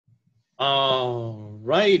All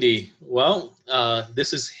righty. Well,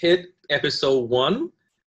 this is Hit Episode 1,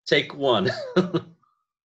 Take 1.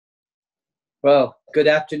 Well, good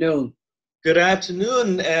afternoon. Good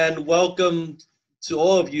afternoon and welcome to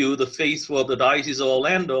all of you, the faithful of the Diocese of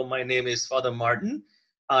Orlando. My name is Father Martin.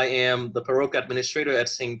 I am the Parochial Administrator at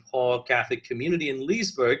St. Paul Catholic Community in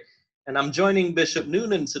Leesburg, and I'm joining Bishop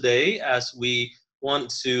Noonan today as we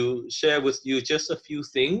want to share with you just a few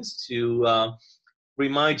things to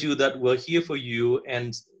remind you that we're here for you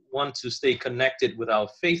and want to stay connected with our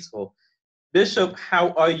faithful. Bishop,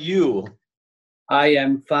 how are you? I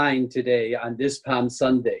am fine today on this Palm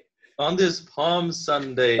Sunday. On this Palm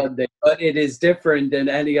Sunday. But it is different than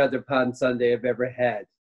any other Palm Sunday I've ever had.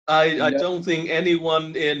 I don't think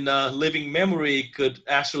anyone in living memory could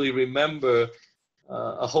actually remember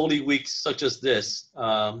a Holy Week such as this.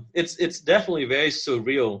 It's definitely very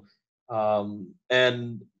surreal.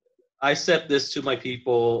 And I said this to my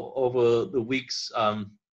people over the weeks.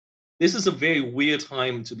 This is a very weird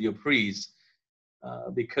time to be a priest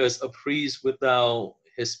because a priest without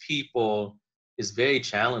his people is very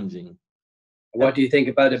challenging. What do you think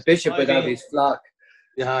about a bishop without his flock?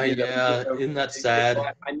 Yeah, isn't that sad?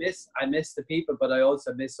 I miss the people, but I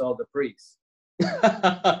also miss all the priests.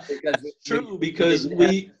 Because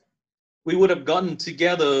we would have gotten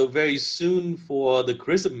together very soon for the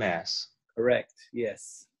Chrism Mass. Correct.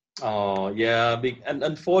 Yes. Oh yeah, and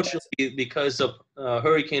unfortunately, because of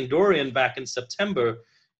Hurricane Dorian back in September,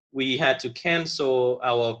 we had to cancel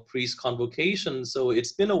our priest convocation. So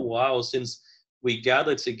it's been a while since we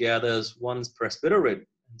gathered together as one presbyterate.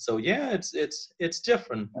 So yeah, it's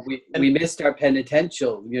different. We missed our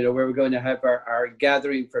penitential. Where we're going to have our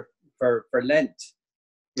gathering for Lent.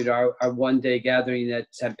 Our one-day gathering at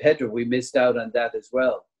San Pedro. We missed out on that as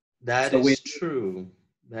well. That is true.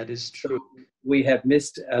 So we have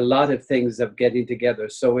missed a lot of things of getting together.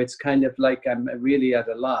 So it's kind of like I'm really at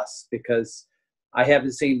a loss because I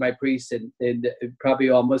haven't seen my priest in probably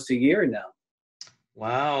almost a year now.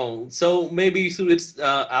 Wow. So maybe through its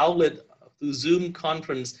outlet, through Zoom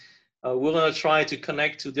conference, we're going to try to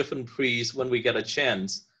connect to different priests when we get a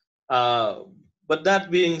chance. But that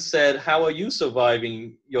being said, how are you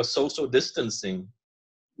surviving your social distancing?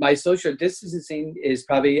 My social distancing is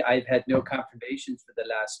probably, I've had no confirmations for the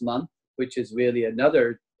last month, which is really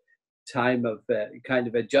another time of kind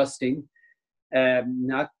of adjusting.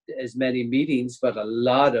 Not as many meetings, but a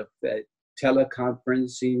lot of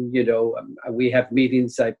teleconferencing. We have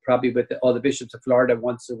meetings probably with all the bishops of Florida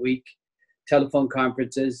once a week, telephone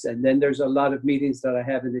conferences, and then there's a lot of meetings that I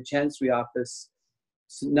have in the Chancery office.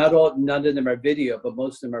 None of them are video, but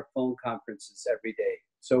most of them are phone conferences every day.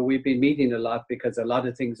 So we've been meeting a lot because a lot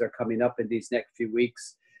of things are coming up in these next few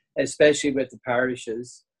weeks, especially with the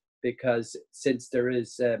parishes, because since there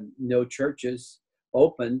is no churches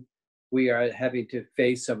open, we are having to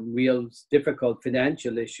face some real difficult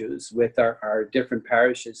financial issues with our different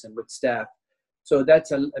parishes and with staff. So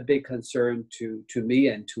that's a big concern to me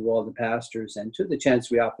and to all the pastors and to the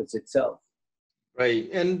Chancery office itself. Right,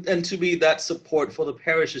 and to be that support for the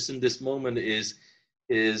parishes in this moment is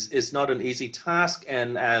not an easy task.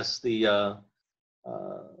 And as the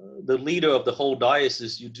leader of the whole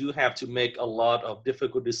diocese, you do have to make a lot of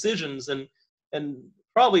difficult decisions, and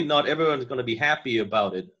probably not everyone's going to be happy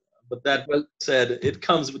about it. But that said, it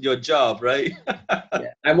comes with your job, right?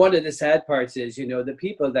 Yeah. And one of the sad parts is, the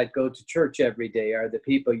people that go to church every day are the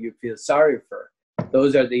people you feel sorry for.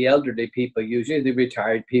 Those are the elderly people, usually the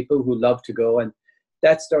retired people who love to go, and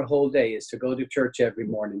that's their whole day, is to go to church every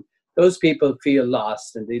morning. Those people feel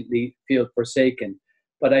lost and they feel forsaken.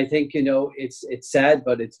 But I think, it's sad,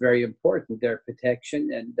 but it's very important, their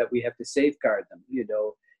protection, and that we have to safeguard them.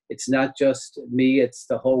 It's not just me, it's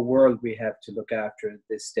the whole world we have to look after at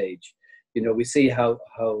this stage. We see how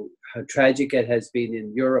tragic it has been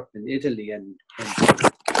in Europe and Italy and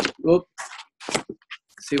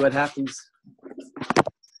see what happens.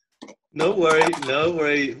 No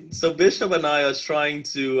worry. So Bishop and I are trying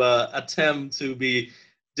to attempt to be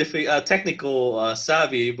technical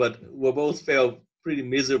savvy, but we'll both fail pretty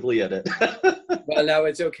miserably at it. Well, now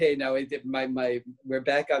it's okay. Now we're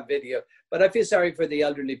back on video. But I feel sorry for the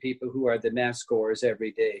elderly people who are the mass goers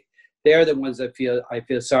every day. They're the ones I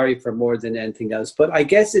feel sorry for more than anything else. But I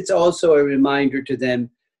guess it's also a reminder to them,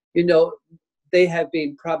 they have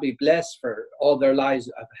been probably blessed for all their lives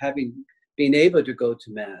of having been able to go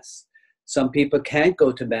to Mass. Some people can't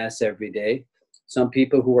go to Mass every day. Some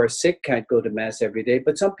people who are sick can't go to Mass every day.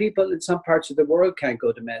 But some people in some parts of the world can't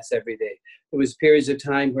go to Mass every day. There was periods of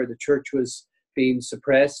time where the church was being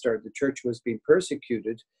suppressed or the church was being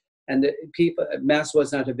persecuted, and the people, Mass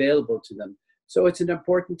was not available to them. So it's an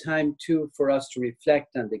important time too for us to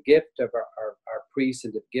reflect on the gift of our priests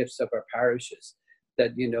and the gifts of our parishes.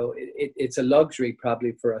 That, you know, it's a luxury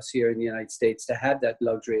probably for us here in the United States to have that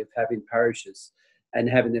luxury of having parishes and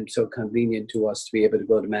having them so convenient to us to be able to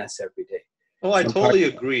go to Mass every day. Oh, I So totally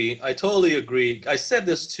agree. I totally agree. I said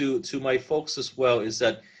this to my folks as well, is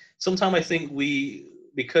that sometimes I think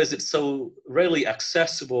because it's so readily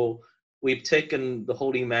accessible, we've taken the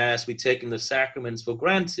Holy Mass, we've taken the sacraments for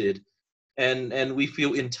granted, and we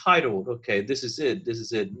feel entitled. Okay, this is it. This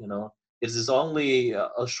is it. You know, it is only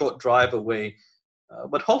a short drive away.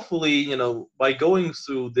 But hopefully, you know, by going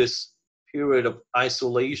through this period of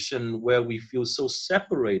isolation where we feel so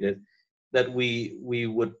separated, that we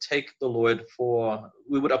would take the Lord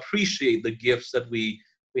we would appreciate the gifts that we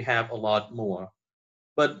have a lot more.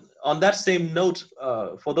 But on that same note,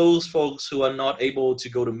 for those folks who are not able to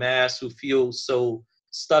go to Mass, who feel so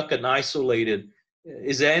stuck and isolated,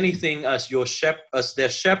 is there anything as their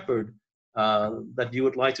shepherd that you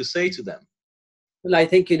would like to say to them? well, I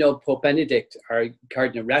think, you know, Pope Benedict, or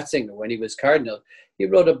Cardinal Ratzinger, when he was cardinal, he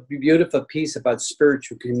wrote a beautiful piece about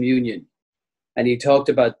spiritual communion. And he talked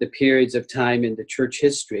about the periods of time in the church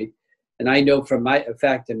history. And I know from my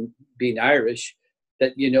fact in being Irish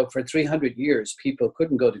that, you know, for 300 years, people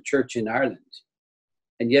couldn't go to church in Ireland.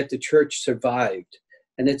 And yet the church survived.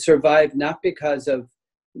 And it survived not because of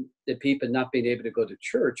the people not being able to go to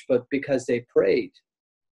church, but because they prayed.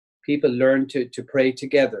 People learned to pray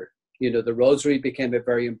together. You know, the rosary became a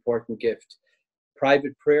very important gift.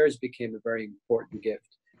 Private prayers became a very important gift.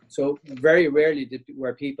 So very rarely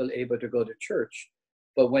were people able to go to church.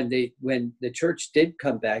 But when the church did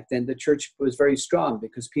come back, then the church was very strong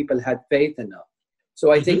because people had faith enough.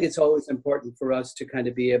 So I think it's always important for us to kind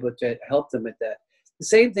of be able to help them with that. The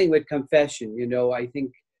same thing with confession. You know, I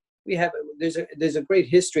think there's a great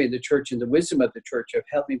history in the church and the wisdom of the church of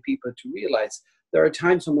helping people to realize there are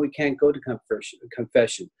times when we can't go to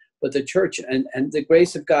confession, but the church and the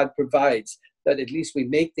grace of God provides that at least we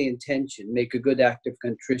make the intention, make a good act of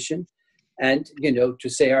contrition, and, you know, to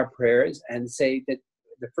say our prayers and say that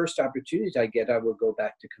the first opportunity I get, I will go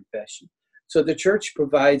back to confession. So the church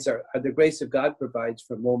provides, or the grace of God provides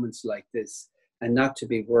for moments like this, and not to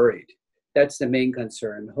be worried. That's the main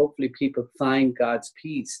concern. Hopefully people find God's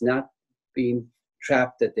peace, not being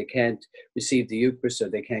trapped that they can't receive the Eucharist or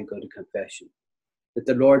they can't go to confession. That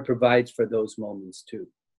the Lord provides for those moments too.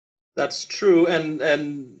 That's true.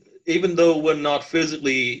 And even though we're not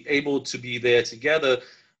physically able to be there together,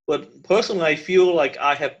 but personally, I feel like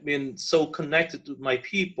I have been so connected to my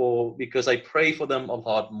people because I pray for them a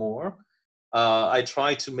lot more. I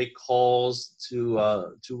try to make calls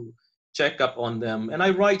to check up on them, and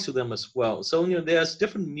I write to them as well. So, you know, there's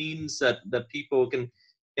different means that people can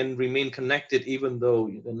remain connected even though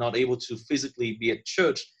they're not able to physically be at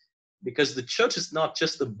church, because the church is not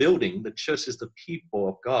just the building. The church is the people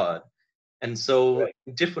of God. And so Right.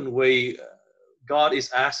 in a different way, God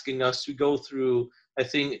is asking us to go through, I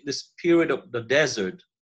think, this period of the desert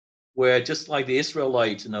where, just like the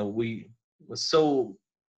Israelites, you know, we were so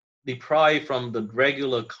deprived from the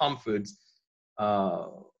regular comforts.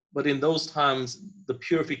 But in those times, the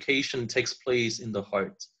purification takes place in the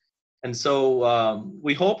heart. And so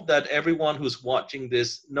we hope that everyone who's watching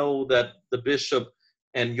this know that the bishop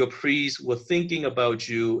and your priest were thinking about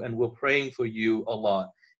you and were praying for you a lot.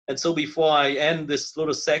 And so before I end this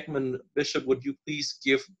little segment, Bishop, would you please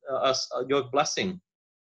give us your blessing?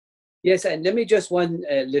 Yes, and let me just one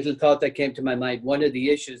little thought that came to my mind. One of the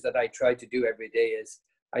issues that I try to do every day is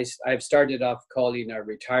I've started off calling our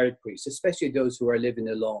retired priests, especially those who are living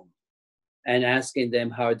alone, and asking them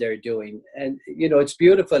how they're doing. And, you know, it's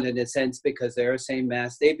beautiful in a sense because they're saying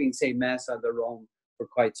Mass. They've been saying Mass on their own for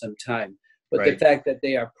quite some time. But the Right. fact that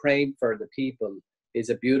they are praying for the people is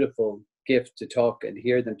a beautiful gift to talk and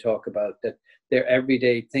hear them talk about, that they're every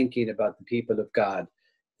day thinking about the people of God,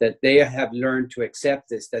 that they have learned to accept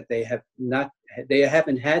this, that they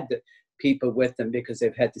haven't had the people with them because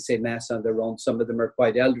they've had to say Mass on their own. Some of them are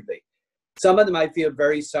quite elderly. Some of them I feel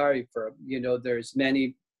very sorry for. You know, there's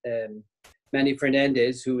Manny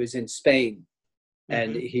Fernandez, who is in Spain,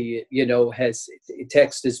 and he, you know, he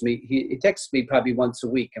texts me probably once a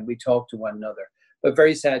week, and we talk to one another. But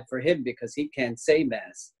very sad for him because he can't say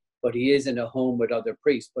Mass, but he is in a home with other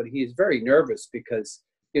priests. But he is very nervous because,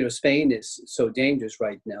 you know, Spain is so dangerous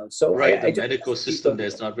right now. So Right. I The just medical ask system people, there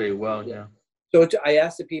is not very well. yeah. Yeah. So I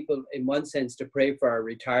ask the people, in one sense, to pray for our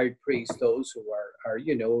retired priests, those who are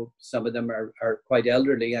you know, some of them are quite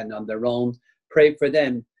elderly and on their own. Pray for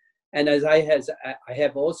them. And as I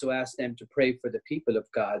have also asked them to pray for the people of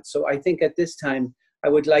God. So I think at this time, I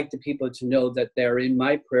would like the people to know that they're in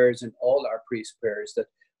my prayers and all our priest prayers, that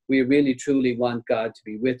we really truly want God to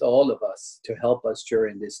be with all of us to help us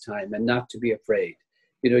during this time and not to be afraid.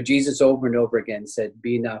 You know, Jesus over and over again said,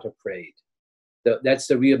 be not afraid. That's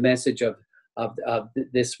the real message of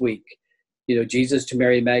this week. You know, Jesus to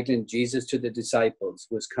Mary Magdalene, Jesus to the disciples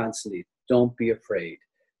was constantly, don't be afraid.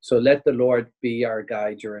 So let the Lord be our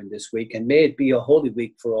guide during this week, and may it be a holy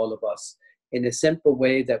week for all of us in a simple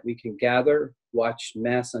way that we can gather, watch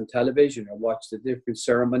Mass on television or watch the different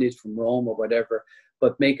ceremonies from Rome or whatever,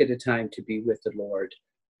 but make it a time to be with the Lord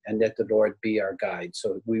and let the Lord be our guide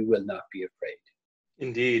so we will not be afraid.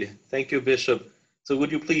 Indeed. Thank you, Bishop. So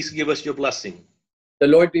would you please give us your blessing? The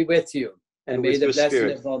Lord be with you, and may with the your blessing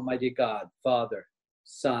spirit of Almighty God, Father,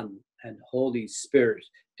 Son, and Holy Spirit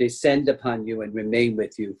descend upon you and remain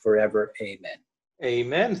with you forever. Amen.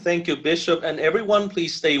 Amen. Thank you, Bishop. And everyone,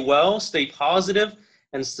 please stay well, stay positive,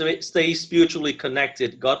 and stay spiritually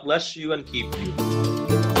connected. God bless you and keep you.